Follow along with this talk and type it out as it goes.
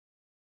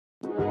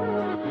Hey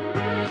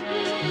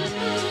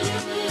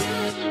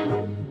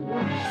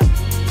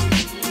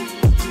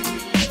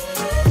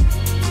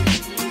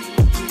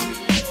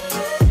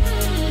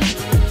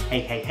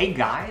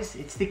guys,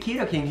 it's the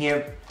Keto King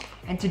here,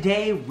 and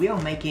today we're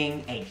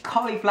making a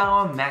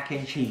cauliflower mac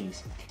and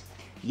cheese.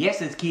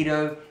 Yes, it's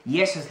keto,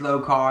 yes, it's low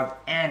carb,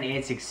 and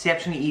it's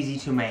exceptionally easy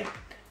to make.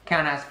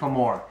 Can't ask for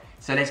more,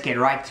 so let's get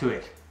right to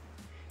it.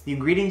 The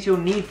ingredients you'll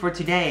need for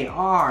today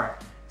are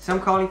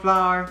some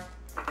cauliflower,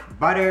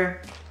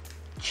 butter,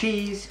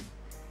 cheese,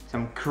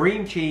 some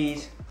cream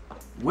cheese,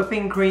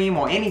 whipping cream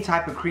or any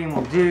type of cream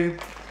will do,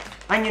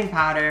 onion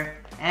powder,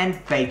 and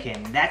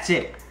bacon. That's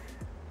it.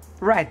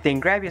 Right, then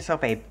grab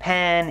yourself a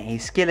pan, a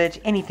skillet,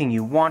 anything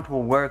you want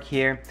will work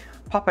here.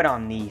 Pop it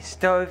on the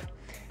stove.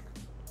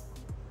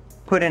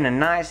 Put in a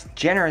nice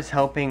generous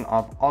helping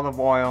of olive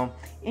oil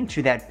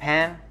into that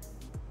pan.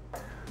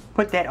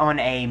 Put that on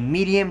a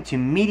medium to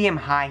medium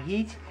high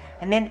heat,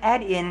 and then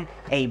add in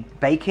a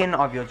bacon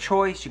of your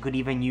choice. You could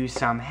even use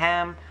some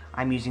ham.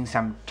 I'm using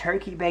some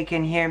turkey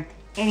bacon here.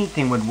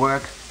 Anything would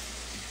work.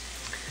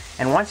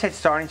 And once it's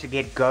starting to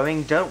get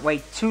going, don't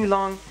wait too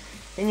long.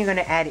 Then you're going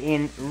to add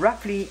in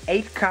roughly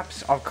 8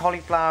 cups of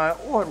cauliflower,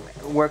 or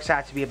it works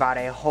out to be about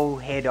a whole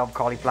head of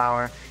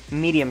cauliflower,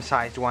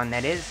 medium-sized one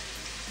that is.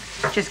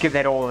 Just give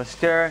that all a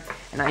stir,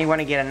 and now you want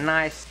to get a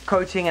nice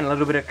coating and a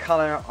little bit of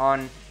color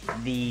on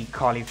the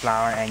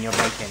cauliflower and your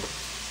bacon.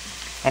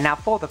 And now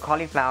for the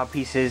cauliflower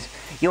pieces,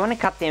 you want to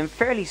cut them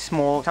fairly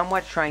small,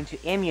 somewhat trying to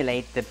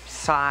emulate the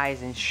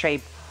size and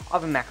shape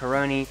of a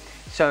macaroni.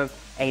 So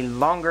a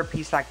longer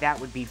piece like that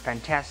would be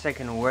fantastic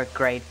and work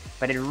great,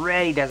 but it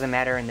really doesn't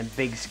matter in the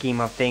big scheme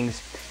of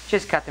things.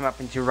 Just cut them up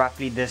into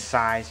roughly this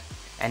size,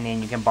 and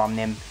then you can bomb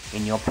them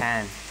in your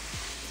pan.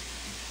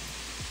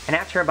 And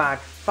after about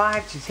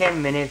 5 to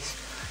 10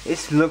 minutes,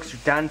 this looks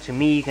done to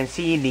me. You can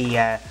see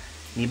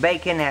the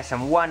bacon has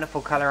some wonderful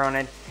color on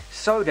it.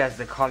 So does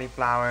the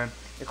cauliflower.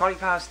 The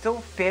cauliflower is still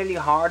fairly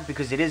hard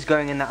because it is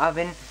going in the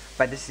oven,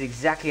 but this is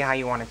exactly how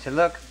you want it to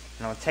look.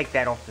 And I'll take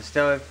that off the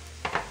stove.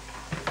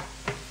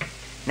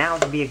 Now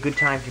would be a good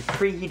time to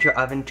preheat your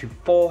oven to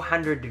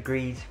 400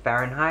 degrees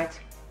Fahrenheit.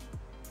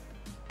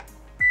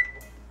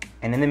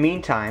 And in the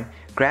meantime,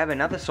 grab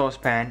another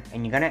saucepan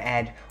and you're going to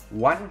add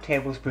 1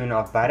 tablespoon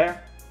of butter,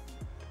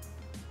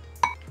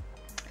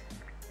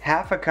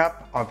 half a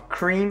cup of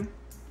cream.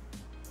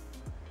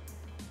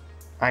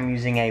 I'm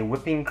using a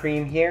whipping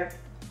cream here,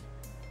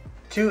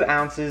 2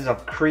 ounces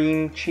of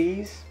cream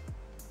cheese,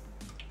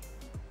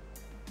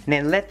 and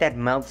then let that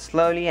melt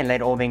slowly and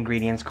let all the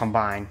ingredients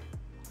combine.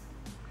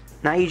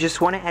 Now you just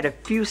want to add a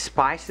few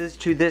spices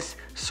to this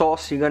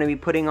sauce you're going to be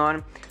putting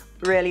on.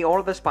 Really, all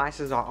of the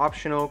spices are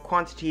optional,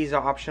 quantities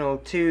are optional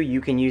too.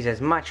 You can use as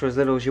much or as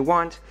little as you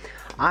want.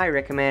 I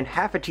recommend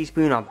half a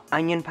teaspoon of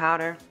onion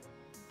powder,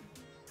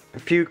 a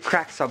few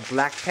cracks of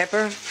black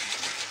pepper,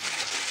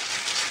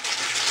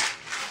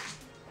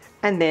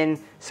 and then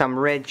some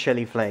red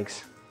chili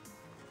flakes.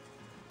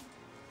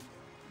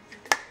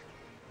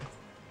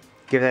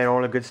 Give that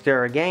all a good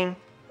stir again.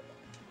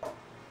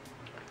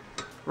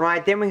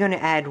 Right, then we're going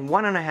to add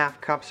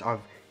 1.5 cups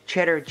of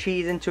cheddar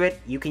cheese into it.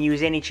 You can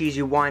use any cheese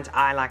you want.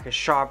 I like a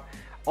sharp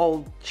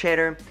old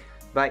cheddar,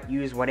 but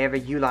use whatever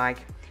you like.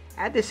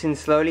 Add this in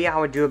slowly. I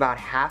would do about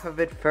half of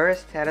it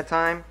first at a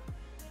time.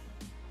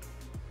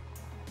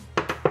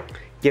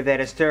 Give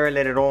that a stir,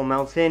 let it all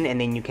melt in, and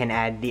then you can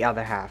add the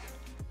other half.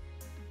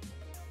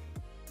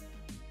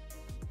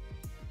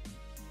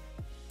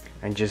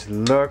 And just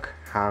look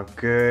how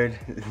good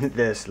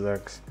this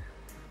looks.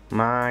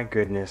 My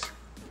goodness.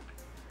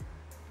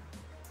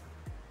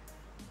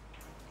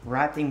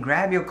 Right, then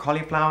grab your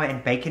cauliflower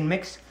and bacon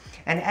mix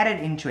and add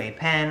it into a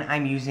pan.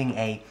 I'm using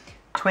a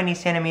 20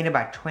 centimeter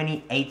by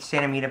 28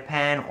 centimeter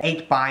pan,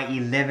 8 by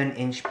 11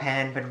 inch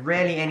pan, but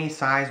really any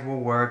size will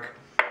work.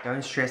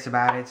 Don't stress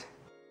about it.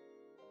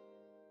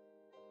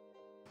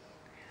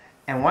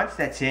 And once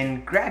that's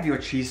in, grab your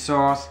cheese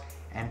sauce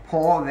and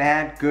pour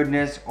that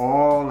goodness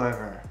all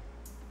over.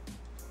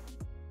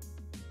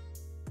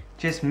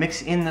 Just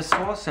mix in the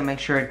sauce, so make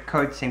sure it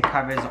coats and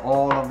covers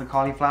all of the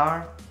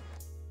cauliflower.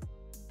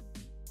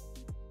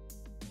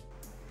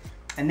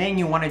 And then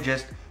you want to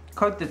just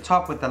coat the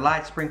top with a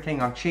light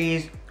sprinkling of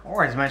cheese,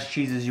 or as much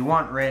cheese as you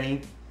want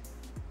really.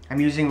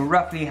 I'm using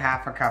roughly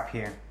half a cup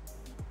here.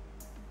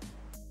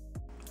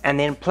 And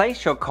then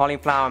place your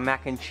cauliflower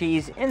mac and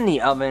cheese in the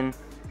oven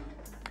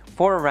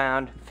for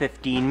around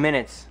 15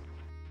 minutes.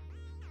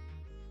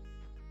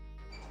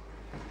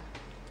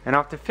 And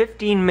after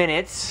 15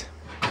 minutes,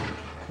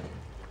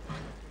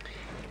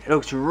 it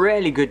looks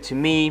really good to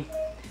me.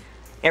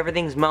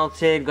 Everything's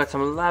melted, got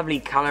some lovely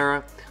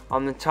color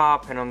on the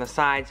top and on the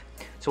sides.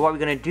 So what we're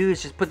going to do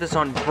is just put this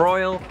on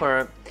broil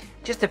for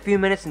just a few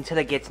minutes until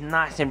it gets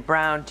nice and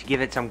brown to give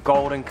it some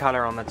golden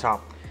color on the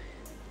top.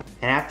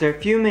 And after a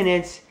few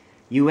minutes,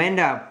 you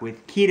end up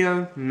with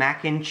keto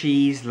mac and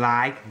cheese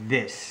like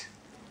this.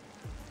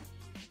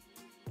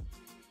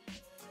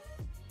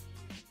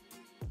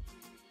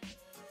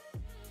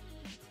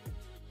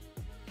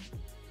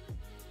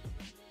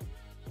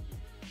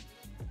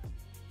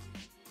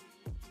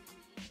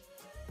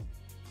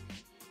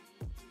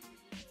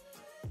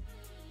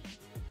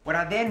 What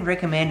I then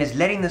recommend is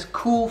letting this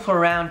cool for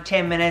around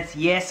 10 minutes.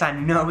 Yes, I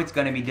know it's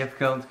going to be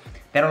difficult.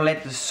 That'll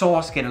let the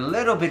sauce get a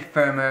little bit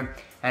firmer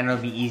and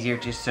it'll be easier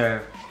to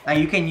serve. Now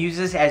you can use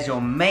this as your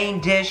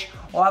main dish,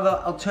 or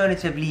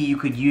alternatively you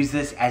could use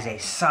this as a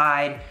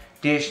side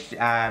dish,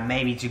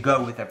 maybe to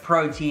go with a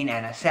protein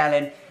and a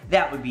salad.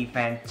 That would be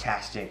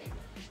fantastic.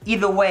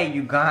 Either way,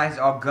 you guys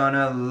are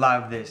gonna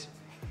love this.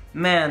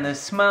 Man, the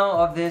smell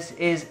of this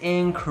is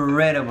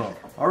incredible.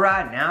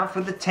 Alright, now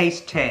for the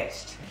taste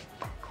test.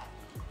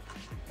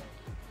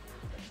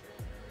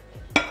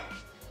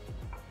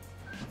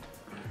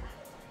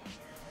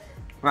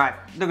 Right,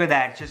 look at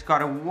that, just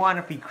got a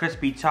wonderfully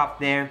crispy top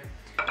there.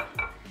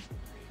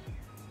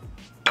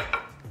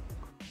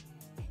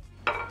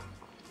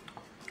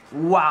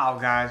 Wow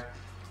guys,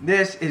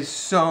 this is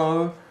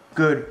so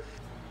good.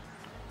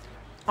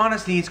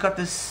 Honestly, it's got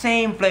the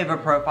same flavor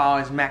profile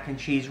as mac and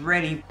cheese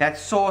ready. That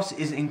sauce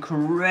is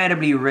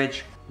incredibly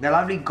rich. The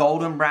lovely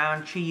golden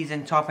brown cheese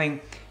and topping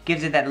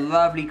gives it that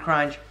lovely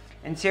crunch.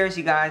 And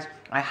seriously guys,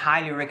 I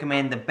highly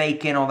recommend the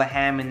bacon or the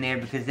ham in there,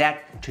 because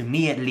that, to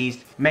me at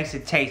least, makes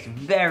it taste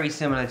very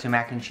similar to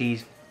mac and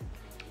cheese.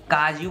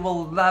 Guys, you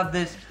will love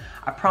this.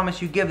 I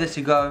promise you, give this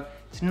a go.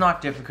 It's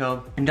not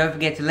difficult. And don't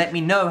forget to let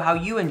me know how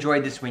you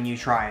enjoyed this when you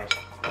try it.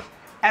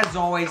 As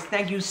always,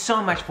 thank you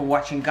so much for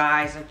watching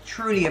guys. I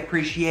truly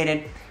appreciate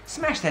it.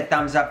 Smash that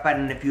thumbs up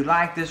button if you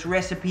like this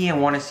recipe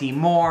and want to see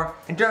more.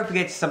 And don't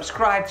forget to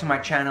subscribe to my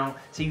channel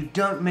so you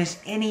don't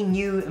miss any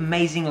new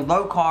amazing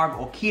low carb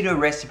or keto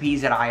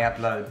recipes that I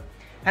upload.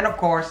 And of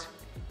course,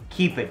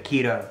 keep it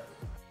keto.